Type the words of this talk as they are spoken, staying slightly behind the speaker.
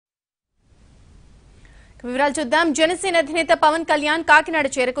వివరాలు చూద్దాం. జనసేన అధినేత పవన్ కళ్యాణ్ కాకినాడ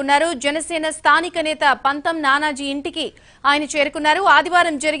చేరుకున్నారు. జనసేన స్థానిక నేత పంతం నానాజీ ఇంటికి ఆయన చేరుకున్నారు.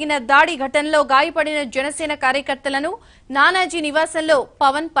 ఆదివారం జరిగిన దాడి ఘటనలో గాయపడిన జనసేన కార్యకర్తలను నానాజీ నివాసంలో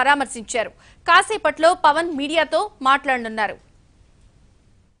పవన్ పరామర్శించారు. కాసేపట్లో పవన్ మీడియాతో మాట్లాడనున్నారు.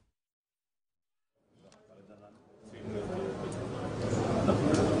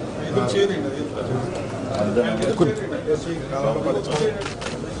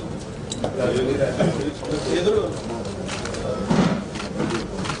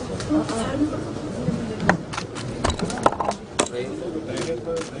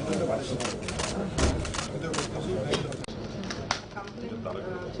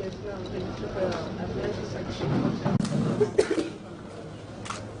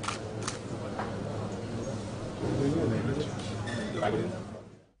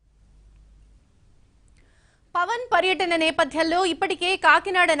 పవన్ పర్యటన నేపథ్యంలో ఇప్పటికే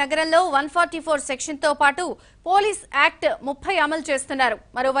కాకినాడ నగరంలో 144 సెక్షన్తో పాటు పోలీస్ యాక్ట్ 30 అమలు చేస్తున్నారు.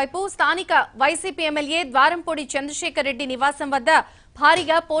 మరోవైపు స్థానిక వైసీపీ ఎమ్మెల్యే ద్వారంపూడి చంద్రశేఖర్ రెడ్డి నివాసం వద్ద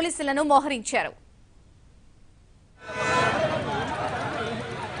భారీగా పోలీసులను మోహరించారు.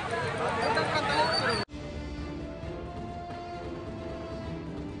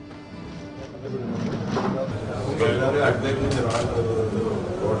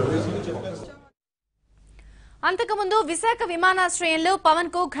 అంతకుముందు విశాఖ విమానాశ్రయంలో పవన్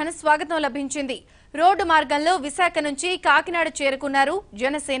కు ఘన స్వాగతం లభించింది. రోడ్డు మార్గంలో విశాఖ నుంచి కాకినాడ చేరుకున్నారు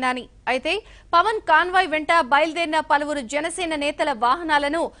జనసేనాని. అయితే పవన్ కాన్వాయ్ వెంట బయలుదేరిన పలువురు జనసేన నేతల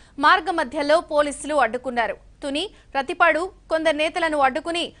వాహనాలను మార్గమధ్యలో పోలీసులు అడ్డుకున్నారు. తుని, ప్రతిపాడు కొందరు నేతలను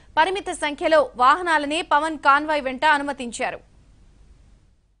అడ్డుకుని పరిమిత సంఖ్యలో వాహనాలనే పవన్ కాన్వాయ్ వెంట అనుమతించారు.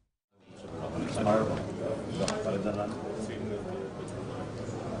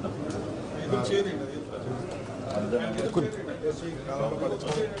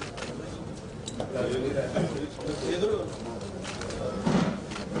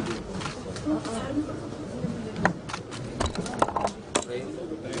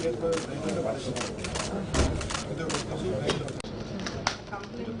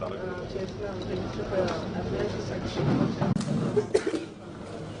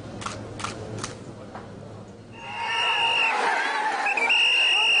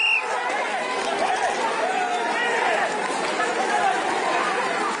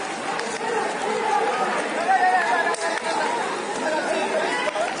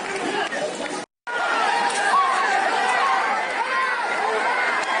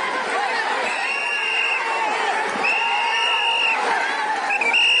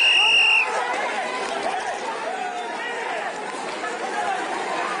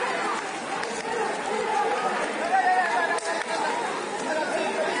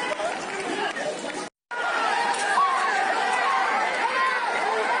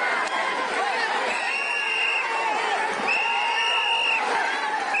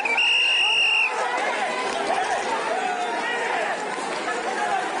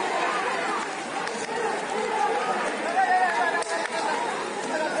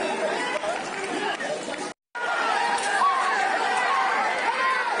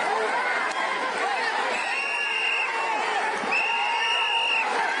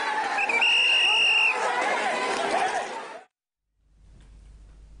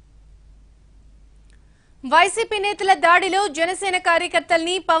 వైసీపీ నేతల దాడిలో జనసేన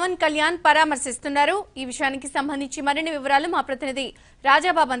కార్యకర్తల్ని పవన్ కళ్యాణ్ పరామర్శిస్తున్నారు. ఈ విషయానికి సంబంధించి మరిన్ని వివరాలు మా ప్రతినిధి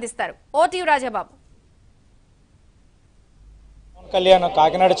రాజాబాబు అందిస్తారు. ఓటీయూ రాజాబాబు. కళ్యాణ్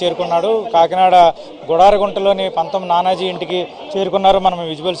కాకినాడ చేరుకున్నాడు. కాకినాడ గుడారగుంటలోని పంతం నానాజీ ఇంటికి చేరుకున్నారు. మనం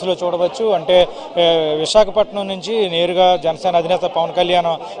విజువల్స్ లో చూడవచ్చు. అంటే విశాఖపట్నం నుంచి నేరుగా జనసేన అధినేత పవన్ కళ్యాణ్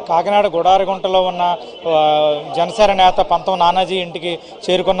కాకినాడ గుడారగుంటలో ఉన్న జనసేన నేత పంతం నానాజీ ఇంటికి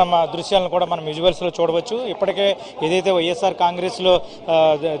చేరుకున్న దృశ్యాలను కూడా మనం విజువల్స్ లో చూడవచ్చు. ఇప్పటికే ఏదైతే వైఎస్ఆర్ కాంగ్రెస్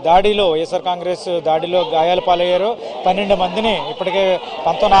దాడిలో గాయాల పాలయ్యారో 12 మందిని ఇప్పటికే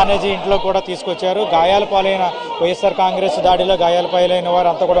పంతం నానాజీ ఇంట్లో కూడా తీసుకొచ్చారు. గాయాల పాలైన వైఎస్ఆర్ కాంగ్రెస్ దాడిలో గాయాలపైలైన వారు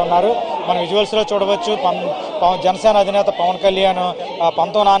అంతా కూడా ఉన్నారు. మనం విజువల్స్ లో చూడవచ్చు. జనసేన అధినేత పవన్ కళ్యాణ్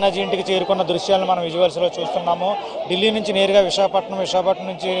పంతం నానాజీ ఇంటికి చేరుకున్న దృశ్యాలను మనం విజువల్స్ లో చూస్తున్నాము. ఢిల్లీ నుంచి నేరుగా విశాఖపట్నం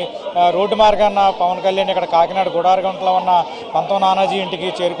నుంచి రోడ్డు మార్గాన పవన్ కళ్యాణ్ ఇక్కడ కాకినాడ గుడారగుంటలో ఉన్న పంతం నానాజీ ఇంటికి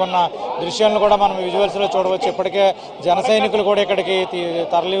చేరుకున్న దృశ్యాలను కూడా మనం విజువల్స్ లో చూడవచ్చు. ఇప్పటికే జన సైనికులు కూడా ఇక్కడికి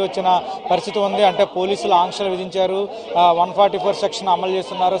తరలి వచ్చిన పరిస్థితి ఉంది. అంటే పోలీసులు ఆంక్షలు విధించారు. 144 సెక్షన్ అమలు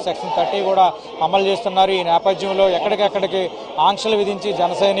చేస్తున్నారు. సెక్షన్ 30 కూడా అమలు చేస్తున్నారు. ఈ నేపథ్యంలో ఎక్కడికెక్కడికి ఆంక్షలు విధించి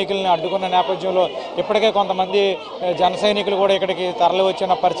జన సైనికుల్ని అడ్డుకున్న నేపథ్యంలో ఇప్పటికే కొంతమంది జన సైనికులు కూడా ఇక్కడికి తరలి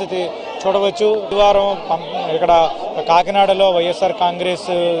వచ్చిన పరిస్థితి చూడవచ్చు. బుధవారం ఇక్కడ కాకినాడలో వైఎస్ఆర్ కాంగ్రెస్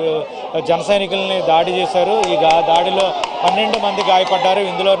జన సైనికుల్ని దాడి చేశారు. ఈ దాడిలో 12 మంది గాయపడ్డారు.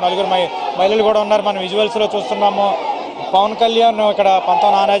 ఇందులో మహిళలు కూడా ఉన్నారు. మనం విజువల్స్లో చూస్తున్నాము. పవన్ కళ్యాణ్ ఇక్కడ పంత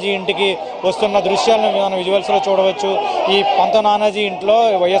నానాజీ ఇంటికి వస్తున్న దృశ్యాలను మనం విజువల్స్లో చూడవచ్చు. ఈ పంత నానాజీ ఇంట్లో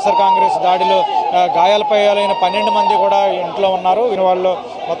వైఎస్ఆర్ కాంగ్రెస్ దాడిలో గాయాలపైన 12 మంది కూడా ఇంట్లో ఉన్నారు. వాళ్ళు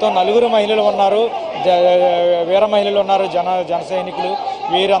మొత్తం 4 మహిళలు ఉన్నారు, వీర మహిళలు ఉన్నారు, జన సైనికులు.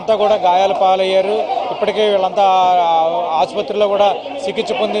 వీరంతా కూడా గాయాల పాలయ్యారు. ఇప్పటికే వీళ్ళంతా ఆసుపత్రిలో కూడా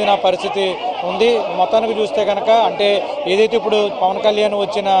చికిత్స పొందిన పరిస్థితి ఉంది. మొత్తానికి చూస్తే కనుక అంటే ఏదైతే ఇప్పుడు పవన్ కళ్యాణ్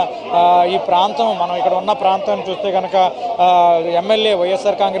వచ్చిన ఈ ప్రాంతం, మనం ఇక్కడ ఉన్న ప్రాంతాన్ని చూస్తే కనుక ఎమ్మెల్యే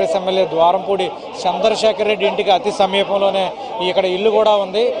వైఎస్ఆర్ కాంగ్రెస్ ఎమ్మెల్యే ద్వారంపూడి చంద్రశేఖర్ రెడ్డి ఇంటికి అతి సమీపంలోనే ఇక్కడ ఇల్లు కూడా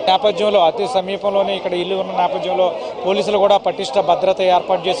ఉంది. నేపథ్యంలో అతి సమీపంలోనే ఇక్కడ ఇల్లు ఉన్న నేపథ్యంలో పోలీసులు కూడా పటిష్ట భద్రత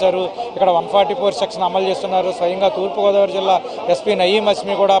ఏర్పాటు చేశారు. ఇక్కడ 144 సెక్షన్ అమలు చేస్తున్నారు. స్వయంగా తూర్పుగోదావరి జిల్లా ఎస్పీ నయీం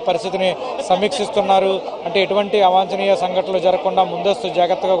అస్మి కూడా పరిస్థితిని సమీక్షిస్తున్నారు. అంటే ఎటువంటి అవాంఛనీయ సంఘటనలు జరగకుండా ముందస్తు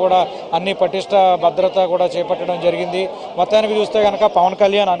జాగ్రత్తగా కూడా అన్ని పటిష్ట భద్రత కూడా చేపట్టడం జరిగింది. మొత్తానికి చూస్తే కనుక పవన్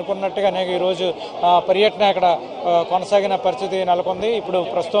కళ్యాణ్ అనుకున్నట్టుగానే ఈరోజు పర్యటన ఇక్కడ కొనసాగిన పరిస్థితి నెలకొంది. ఇప్పుడు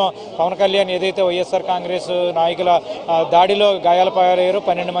ప్రస్తుతం పవన్ కళ్యాణ్ ఏదైతే వైఎస్ఆర్ కాంగ్రెస్ నాయకుల దాడిలో గాయాల పాలయ్యారో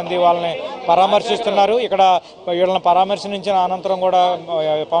 12 మంది వాళ్ళని పరామర్శిస్తున్నారు. ఇక్కడ వీళ్ళని పరామర్శించిన అనంతరం కూడా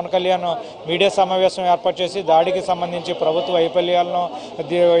పవన్ కళ్యాణ్ మీడియా సమావేశం ఏర్పాటు చేసి దాడికి సంబంధించి ప్రభుత్వ వైఫల్యాలను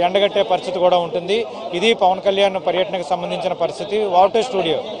ఎండగట్టే పరిస్థితి కూడా ఉంటుంది. ఇది పవన్ కళ్యాణ్ పర్యటనకు సంబంధించిన పరిస్థితి. Wow to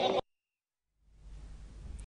studio.